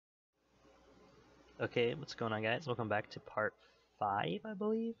Okay, what's going on, guys? Welcome back to part 5, I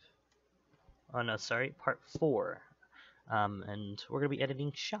believe. Oh no, sorry, part 4. And we're gonna be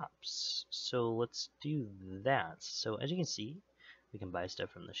editing shops. So let's do that. So as you can see, we can buy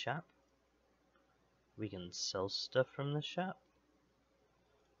stuff from the shop. We can sell stuff from the shop.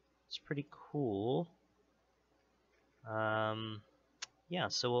 It's pretty cool. Yeah.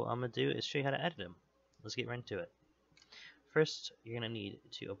 So what I'm gonna do is show you how to edit them. Let's get right into it. First, you're gonna need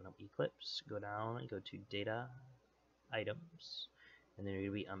to open up Eclipse, go down and go to Data, Items, and then you're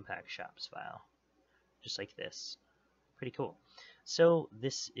gonna be Unpack Shops file, just like this. Pretty cool. So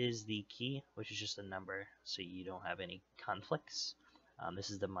this is the key, which is just a number, so you don't have any conflicts. This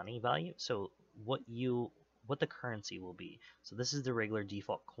is the money value. So what the currency will be. So this is the regular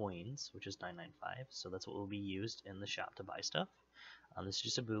default coins, which is 995. So that's what will be used in the shop to buy stuff. This is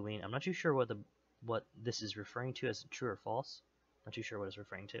just a boolean. I'm not too sure what this is referring to as true or false. Not too sure what it's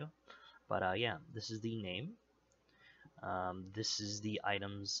referring to, but yeah, this is the name. This is the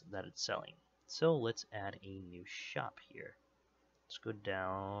items that it's selling. So let's add a new shop here. Let's go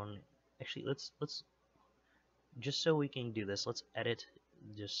down. Actually, let's just so we can do this, let's edit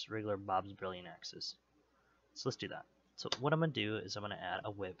just regular Bob's Brilliant Axes. So let's do that. So what I'm gonna do is I'm gonna add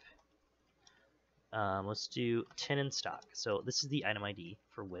a whip. Let's do 10 in stock. So this is the item ID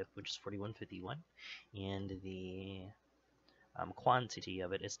for whip, which is 4151, and the quantity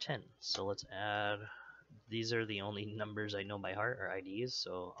of it is 10. So let's add. These are the only numbers I know by heart, or IDs.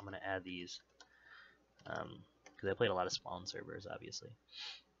 So I'm gonna add these because I played a lot of Spawn servers, obviously.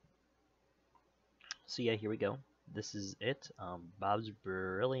 So yeah, here we go. This is it. Bob's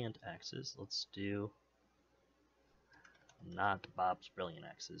Brilliant Axes. Let's do not Bob's Brilliant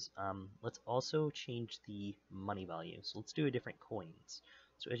Axes. Let's also change the money value. So let's do a different coins.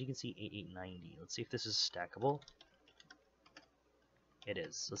 So as you can see, 8890. Let's see if this is stackable. It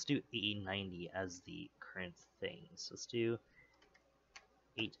is. Let's do 8890 as the current thing. So let's do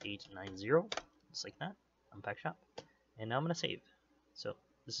 8890, just like that. Unpack shop. And now I'm going to save. So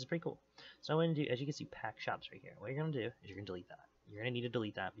this is pretty cool. So I'm going to do, as you can see, pack shops right here. What you're going to do is you're going to delete that. You're going to need to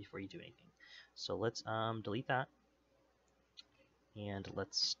delete that before you do anything. So let's delete that. And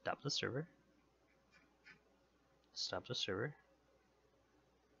let's stop the server. Stop the server.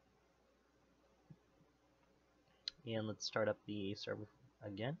 And let's start up the server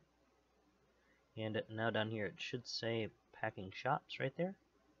again. And now down here it should say packing shops right there,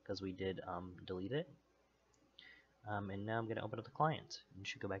 because we did delete it. And now I'm going to open up the client. You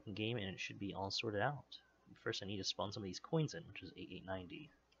should go back in game and it should be all sorted out. First I need to spawn some of these coins in, which is 8890.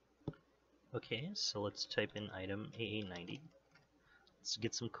 Okay, so let's type in item 8890. Let's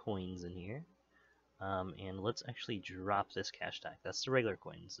get some coins in here. And let's actually drop this cash stack. That's the regular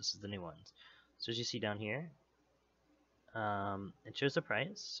coins. This is the new ones. So as you see down here, it shows the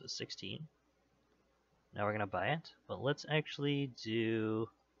price, so 16. Now we're going to buy it, but let's actually do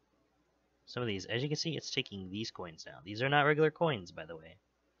some of these. As you can see, it's taking these coins now. These are not regular coins, by the way.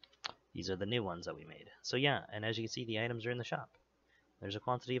 These are the new ones that we made. So yeah, and as you can see, the items are in the shop. There's a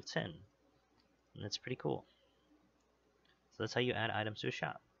quantity of 10, and that's pretty cool. So that's how you add items to a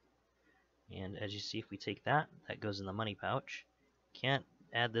shop. And as you see, if we take that, that goes in the money pouch. Can't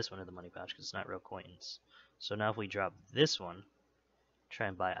add this one to the money pouch because it's not real coins. So now if we drop this one, try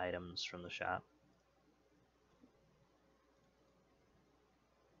and buy items from the shop.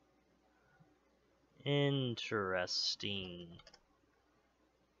 Interesting.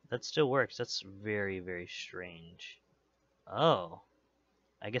 That still works. That's very, very strange. Oh,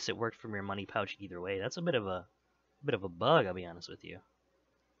 I guess it worked from your money pouch either way. That's a bit of a bug, I'll be honest with you.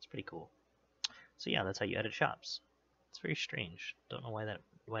 It's pretty cool. So yeah, that's how you edit shops. It's very strange. Don't know why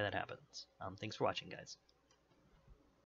that happens. Thanks for watching, guys.